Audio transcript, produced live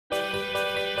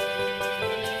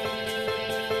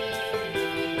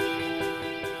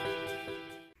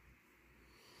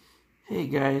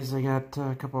guys, I got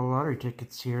a couple of lottery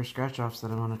tickets here, scratch-offs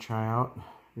that I want to try out.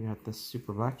 We got this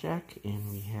Super Blackjack,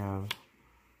 and we have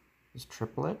this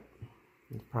triplet.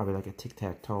 It's probably like a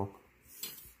tic-tac-toe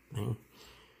thing.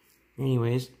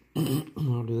 Anyways,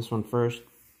 I'll do this one first.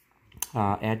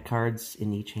 Add cards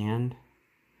in each hand.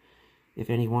 If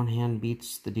any one hand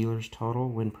beats the dealer's total,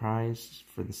 win prize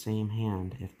for the same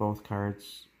hand. If both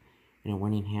cards in a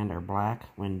winning hand are black,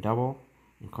 win double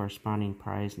and corresponding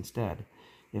prize instead.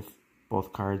 If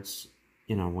both cards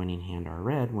in a winning hand are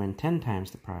red, win 10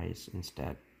 times the prize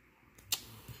instead.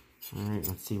 Alright,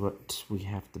 let's see what we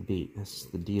have to beat. This is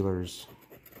the dealer's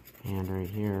hand right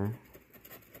here.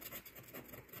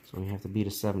 So we have to beat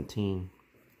a 17.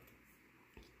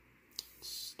 Let's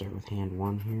start with hand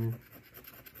 1 here.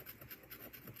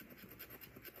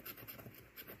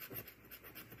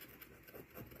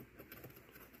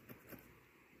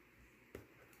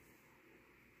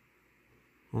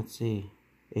 Let's see.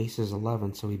 Ace is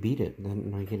 11, so we beat it.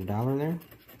 Then I get a dollar there?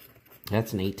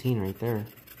 That's an 18 right there.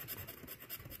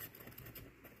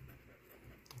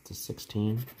 That's a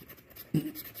 16.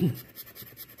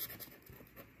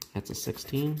 That's a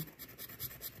 16.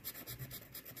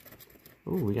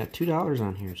 Ooh, we got $2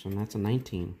 on here, so that's a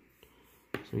 19.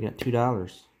 So we got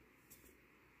 $2.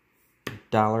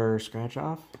 Dollar scratch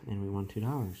off, and we won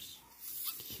 $2.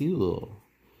 Cool.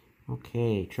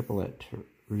 Okay, triplet.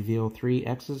 Reveal 3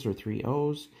 X's or 3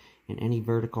 O's in any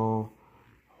vertical,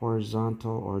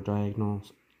 horizontal, or diagonal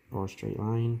or straight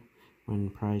line. When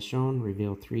prize shown,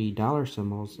 reveal 3 dollar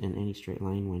symbols in any straight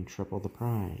line when triple the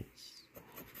prize.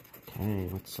 Okay,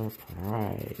 what's our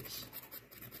prize?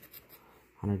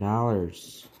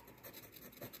 $100.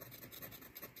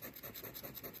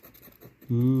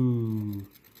 Ooh,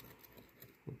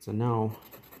 that's a no.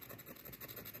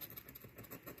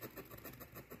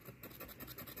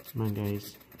 Come on,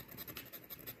 guys.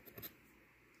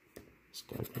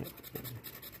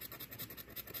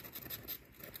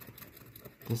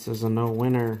 This is a no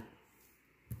winner.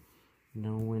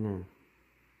 No winner.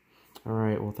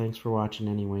 Alright, well, thanks for watching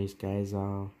anyways, guys. I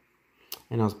know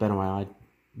it's been a while. I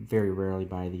very rarely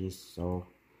buy these, so.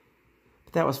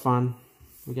 But that was fun.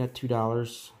 We got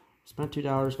 $2. Spent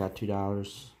 $2, got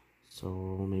 $2.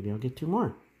 So maybe I'll get 2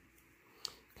 more.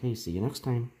 Okay, see you next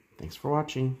time. Thanks for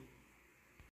watching.